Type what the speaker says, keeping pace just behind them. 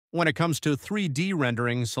When it comes to 3D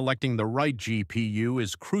rendering, selecting the right GPU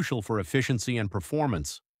is crucial for efficiency and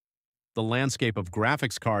performance. The landscape of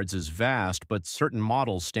graphics cards is vast, but certain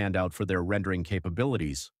models stand out for their rendering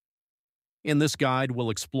capabilities. In this guide, we'll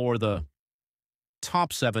explore the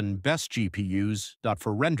top 7 best GPUs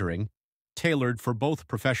for rendering, tailored for both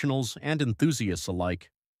professionals and enthusiasts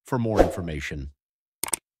alike. For more information,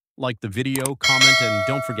 like the video, comment, and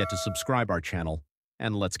don't forget to subscribe our channel.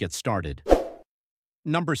 And let's get started.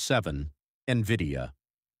 Number 7. NVIDIA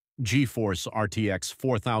GeForce RTX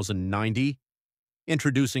 4090.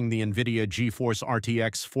 Introducing the NVIDIA GeForce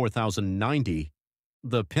RTX 4090,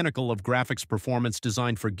 the pinnacle of graphics performance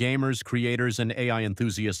designed for gamers, creators, and AI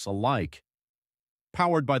enthusiasts alike.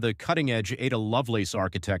 Powered by the cutting-edge Ada Lovelace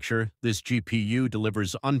architecture, this GPU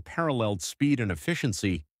delivers unparalleled speed and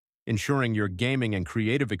efficiency, ensuring your gaming and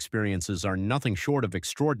creative experiences are nothing short of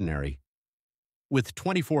extraordinary. With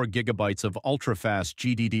 24 gigabytes of ultra-fast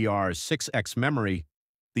GDDR6X memory,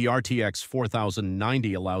 the RTX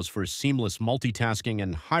 4090 allows for seamless multitasking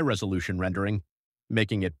and high-resolution rendering,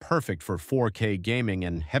 making it perfect for 4K gaming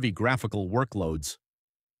and heavy graphical workloads.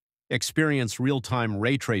 Experience real-time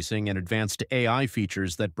ray tracing and advanced AI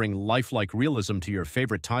features that bring lifelike realism to your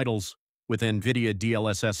favorite titles, with NVIDIA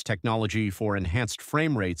DLSS technology for enhanced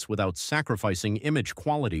frame rates without sacrificing image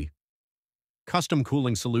quality. Custom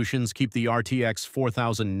cooling solutions keep the RTX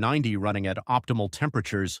 4090 running at optimal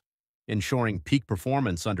temperatures, ensuring peak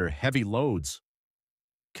performance under heavy loads.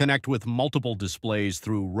 Connect with multiple displays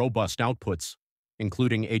through robust outputs,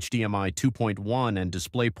 including HDMI 2.1 and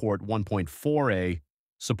DisplayPort 1.4a,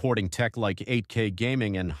 supporting tech like 8K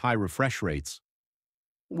gaming and high refresh rates.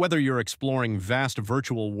 Whether you're exploring vast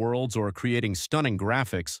virtual worlds or creating stunning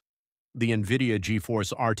graphics, the NVIDIA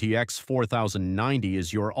GeForce RTX 4090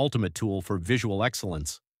 is your ultimate tool for visual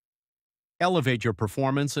excellence. Elevate your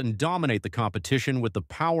performance and dominate the competition with the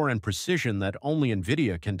power and precision that only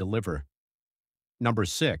NVIDIA can deliver. Number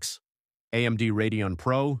 6. AMD Radeon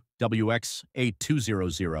Pro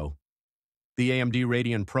WX8200. The AMD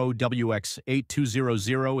Radeon Pro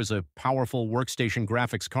WX8200 is a powerful workstation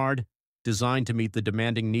graphics card designed to meet the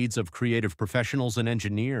demanding needs of creative professionals and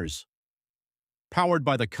engineers. Powered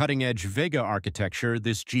by the cutting-edge Vega architecture,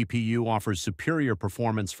 this GPU offers superior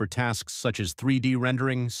performance for tasks such as 3D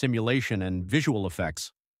rendering, simulation, and visual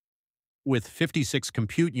effects. With 56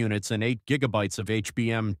 compute units and 8 gigabytes of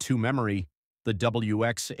HBM2 memory, the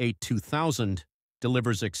WX8000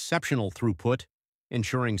 delivers exceptional throughput,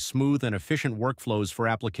 ensuring smooth and efficient workflows for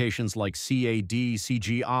applications like CAD,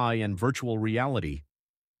 CGI, and virtual reality.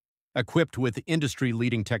 Equipped with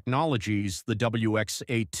industry-leading technologies, the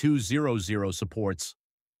WX8200 supports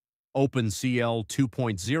OpenCL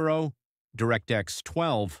 2.0, DirectX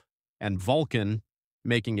 12, and Vulkan,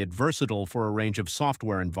 making it versatile for a range of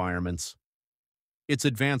software environments. Its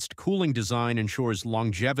advanced cooling design ensures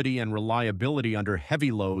longevity and reliability under heavy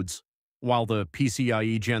loads, while the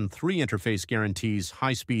PCIe Gen 3 interface guarantees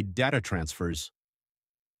high-speed data transfers.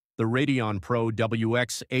 The Radeon Pro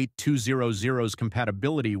WX8200's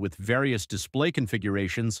compatibility with various display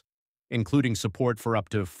configurations, including support for up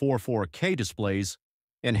to 4K displays,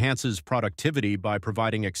 enhances productivity by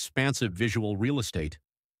providing expansive visual real estate.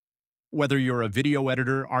 Whether you're a video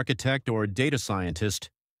editor, architect, or data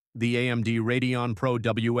scientist, the AMD Radeon Pro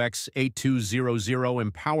WX8200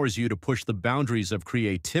 empowers you to push the boundaries of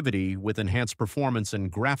creativity with enhanced performance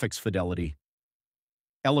and graphics fidelity.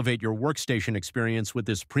 Elevate your workstation experience with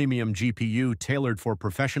this premium GPU tailored for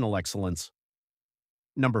professional excellence.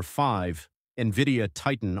 Number 5. NVIDIA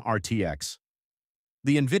Titan RTX.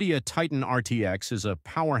 The NVIDIA Titan RTX is a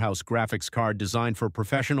powerhouse graphics card designed for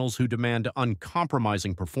professionals who demand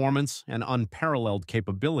uncompromising performance and unparalleled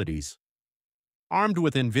capabilities. Armed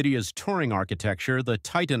with NVIDIA's Turing architecture, the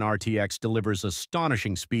Titan RTX delivers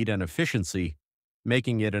astonishing speed and efficiency,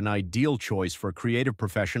 making it an ideal choice for creative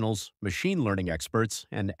professionals, machine learning experts,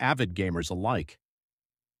 and avid gamers alike.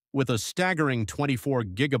 With a staggering 24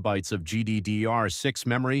 gigabytes of GDDR6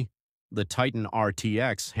 memory, the Titan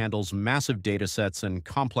RTX handles massive datasets and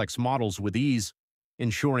complex models with ease,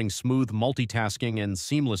 ensuring smooth multitasking and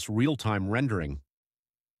seamless real-time rendering.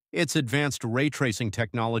 Its advanced ray tracing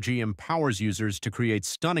technology empowers users to create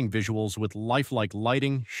stunning visuals with lifelike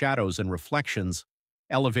lighting, shadows, and reflections,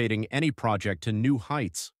 elevating any project to new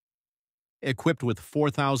heights. Equipped with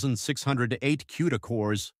 4,608 CUDA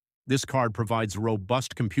cores, this card provides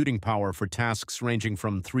robust computing power for tasks ranging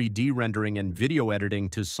from 3D rendering and video editing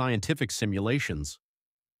to scientific simulations.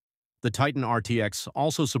 The Titan RTX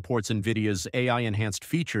also supports NVIDIA's AI-enhanced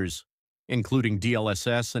features, including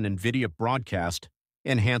DLSS and NVIDIA Broadcast,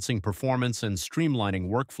 enhancing performance and streamlining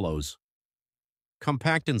workflows.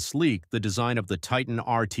 Compact and sleek, the design of the Titan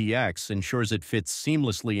RTX ensures it fits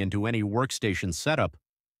seamlessly into any workstation setup,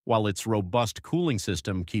 while its robust cooling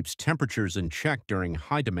system keeps temperatures in check during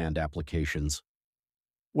high-demand applications.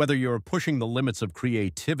 Whether you're pushing the limits of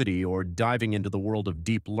creativity or diving into the world of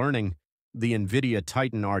deep learning, the NVIDIA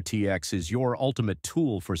Titan RTX is your ultimate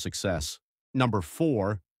tool for success. Number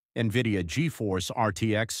 4. NVIDIA GeForce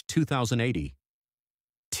RTX 2080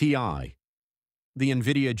 Ti. The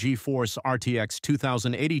NVIDIA GeForce RTX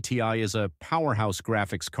 2080 Ti is a powerhouse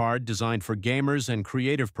graphics card designed for gamers and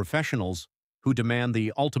creative professionals who demand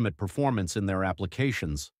the ultimate performance in their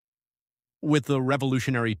applications. With the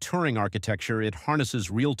revolutionary Turing architecture, it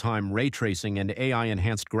harnesses real-time ray tracing and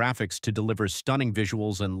AI-enhanced graphics to deliver stunning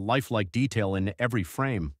visuals and lifelike detail in every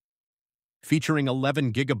frame. Featuring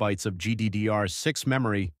 11 gigabytes of GDDR6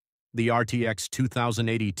 memory, the RTX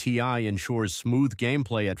 2080 Ti ensures smooth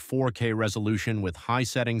gameplay at 4K resolution with high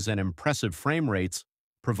settings and impressive frame rates,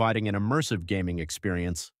 providing an immersive gaming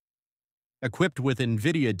experience. Equipped with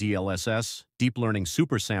NVIDIA DLSS, Deep Learning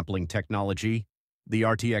Supersampling technology, the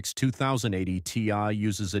RTX 2080 Ti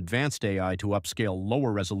uses advanced AI to upscale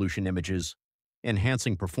lower-resolution images,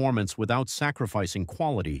 enhancing performance without sacrificing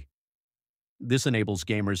quality. This enables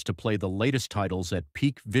gamers to play the latest titles at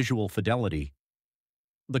peak visual fidelity.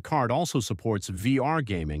 The card also supports VR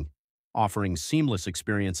gaming, offering seamless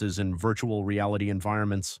experiences in virtual reality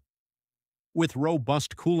environments. With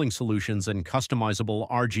robust cooling solutions and customizable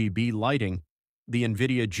RGB lighting, the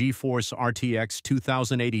NVIDIA GeForce RTX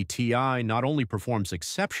 2080 Ti not only performs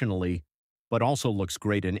exceptionally, but also looks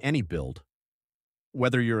great in any build.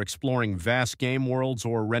 Whether you're exploring vast game worlds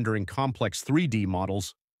or rendering complex 3D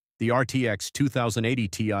models, the RTX 2080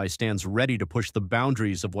 Ti stands ready to push the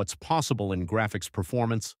boundaries of what's possible in graphics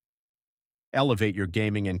performance. Elevate your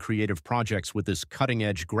gaming and creative projects with this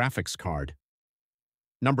cutting-edge graphics card.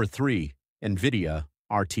 Number 3. NVIDIA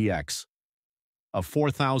RTX. A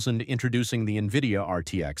 4000 introducing the NVIDIA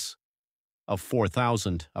RTX. A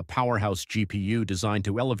 4000, a powerhouse GPU designed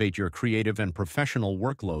to elevate your creative and professional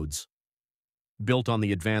workloads. Built on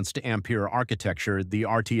the advanced Ampere architecture, the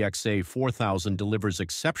RTX A4000 delivers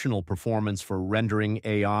exceptional performance for rendering,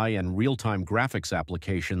 AI, and real-time graphics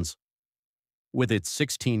applications. With its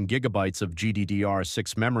 16 gigabytes of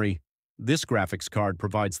GDDR6 memory, this graphics card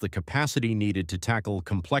provides the capacity needed to tackle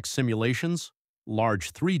complex simulations,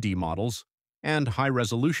 large 3D models, and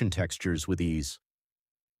high-resolution textures with ease.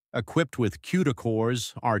 Equipped with CUDA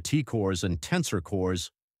cores, RT cores, and Tensor cores,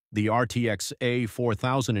 the RTX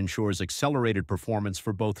A4000 ensures accelerated performance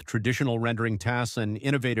for both traditional rendering tasks and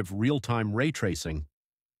innovative real-time ray tracing.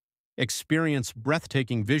 Experience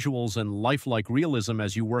breathtaking visuals and lifelike realism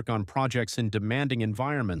as you work on projects in demanding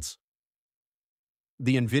environments.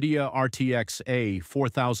 The NVIDIA RTX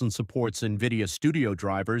A4000 supports NVIDIA Studio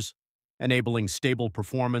drivers, enabling stable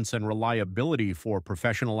performance and reliability for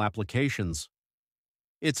professional applications.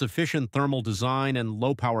 Its efficient thermal design and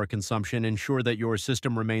low power consumption ensure that your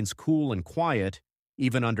system remains cool and quiet,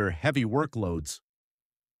 even under heavy workloads.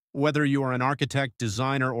 Whether you are an architect,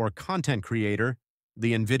 designer, or content creator,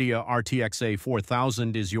 the NVIDIA RTX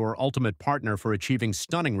A4000 is your ultimate partner for achieving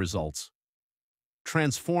stunning results.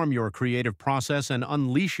 Transform your creative process and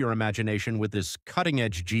unleash your imagination with this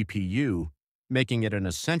cutting-edge GPU, making it an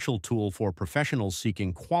essential tool for professionals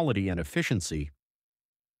seeking quality and efficiency.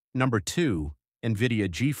 Number 2. NVIDIA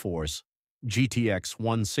GeForce GTX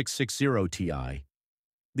 1660 Ti.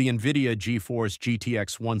 The NVIDIA GeForce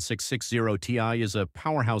GTX 1660 Ti is a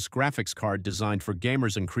powerhouse graphics card designed for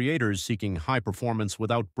gamers and creators seeking high performance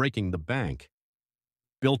without breaking the bank.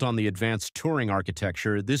 Built on the advanced Turing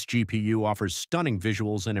architecture, this GPU offers stunning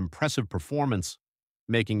visuals and impressive performance,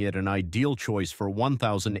 making it an ideal choice for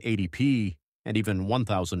 1080p and even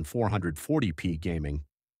 1440p gaming.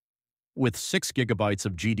 With 6 gigabytes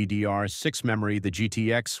of GDDR6 memory, the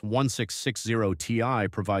GTX 1660 Ti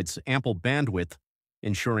provides ample bandwidth,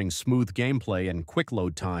 ensuring smooth gameplay and quick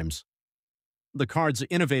load times. The card's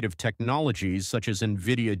innovative technologies, such as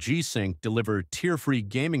NVIDIA G-Sync, deliver tier-free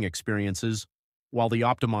gaming experiences, while the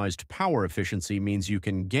optimized power efficiency means you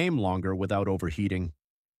can game longer without overheating.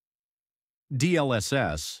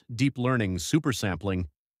 DLSS, Deep Learning Supersampling,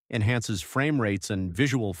 enhances frame rates and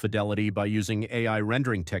visual fidelity by using AI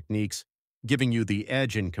rendering techniques, giving you the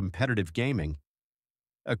edge in competitive gaming.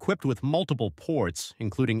 Equipped with multiple ports,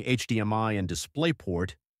 including HDMI and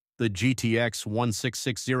DisplayPort, the GTX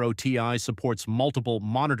 1660 Ti supports multiple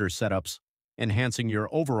monitor setups, enhancing your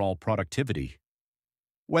overall productivity.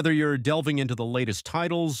 Whether you're delving into the latest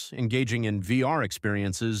titles, engaging in VR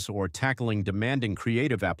experiences, or tackling demanding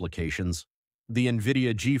creative applications, the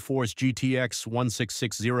NVIDIA GeForce GTX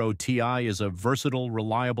 1660 Ti is a versatile,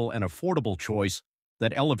 reliable, and affordable choice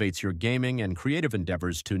that elevates your gaming and creative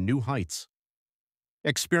endeavors to new heights.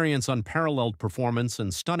 Experience unparalleled performance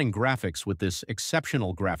and stunning graphics with this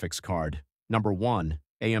exceptional graphics card. Number 1.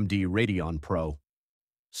 AMD Radeon Pro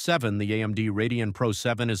 7. The AMD Radeon Pro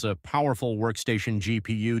 7 is a powerful workstation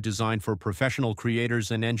GPU designed for professional creators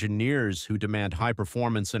and engineers who demand high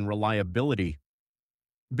performance and reliability.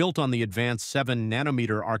 Built on the advanced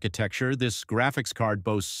 7-nanometer architecture, this graphics card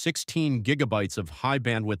boasts 16 gigabytes of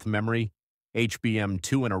high-bandwidth memory,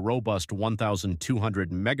 HBM2 and a robust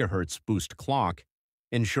 1200 MHz boost clock,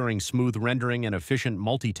 ensuring smooth rendering and efficient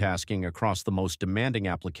multitasking across the most demanding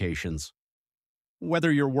applications.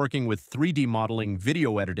 Whether you're working with 3D modeling,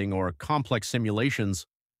 video editing, or complex simulations,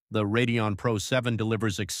 the Radeon Pro 7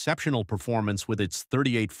 delivers exceptional performance with its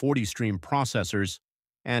 3840 stream processors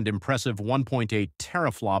and impressive 1.8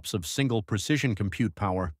 teraflops of single precision compute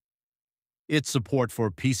power. Its support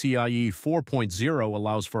for PCIe 4.0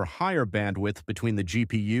 allows for higher bandwidth between the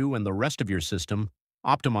GPU and the rest of your system,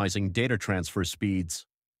 optimizing data transfer speeds.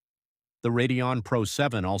 The Radeon Pro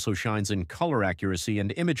 7 also shines in color accuracy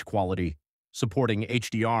and image quality, supporting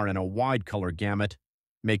HDR and a wide color gamut,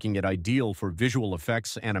 making it ideal for visual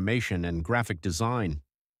effects, animation, and graphic design.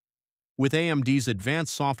 With AMD's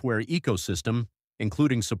advanced software ecosystem,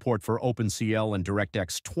 including support for OpenCL and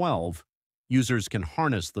DirectX 12, users can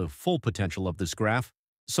harness the full potential of this graph.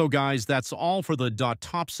 So guys, that's all for the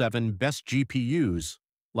top 7 best GPUs.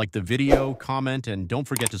 Like the video, comment, and don't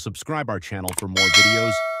forget to subscribe our channel for more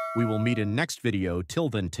videos. We will meet in next video. Till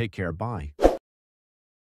then, take care. Bye.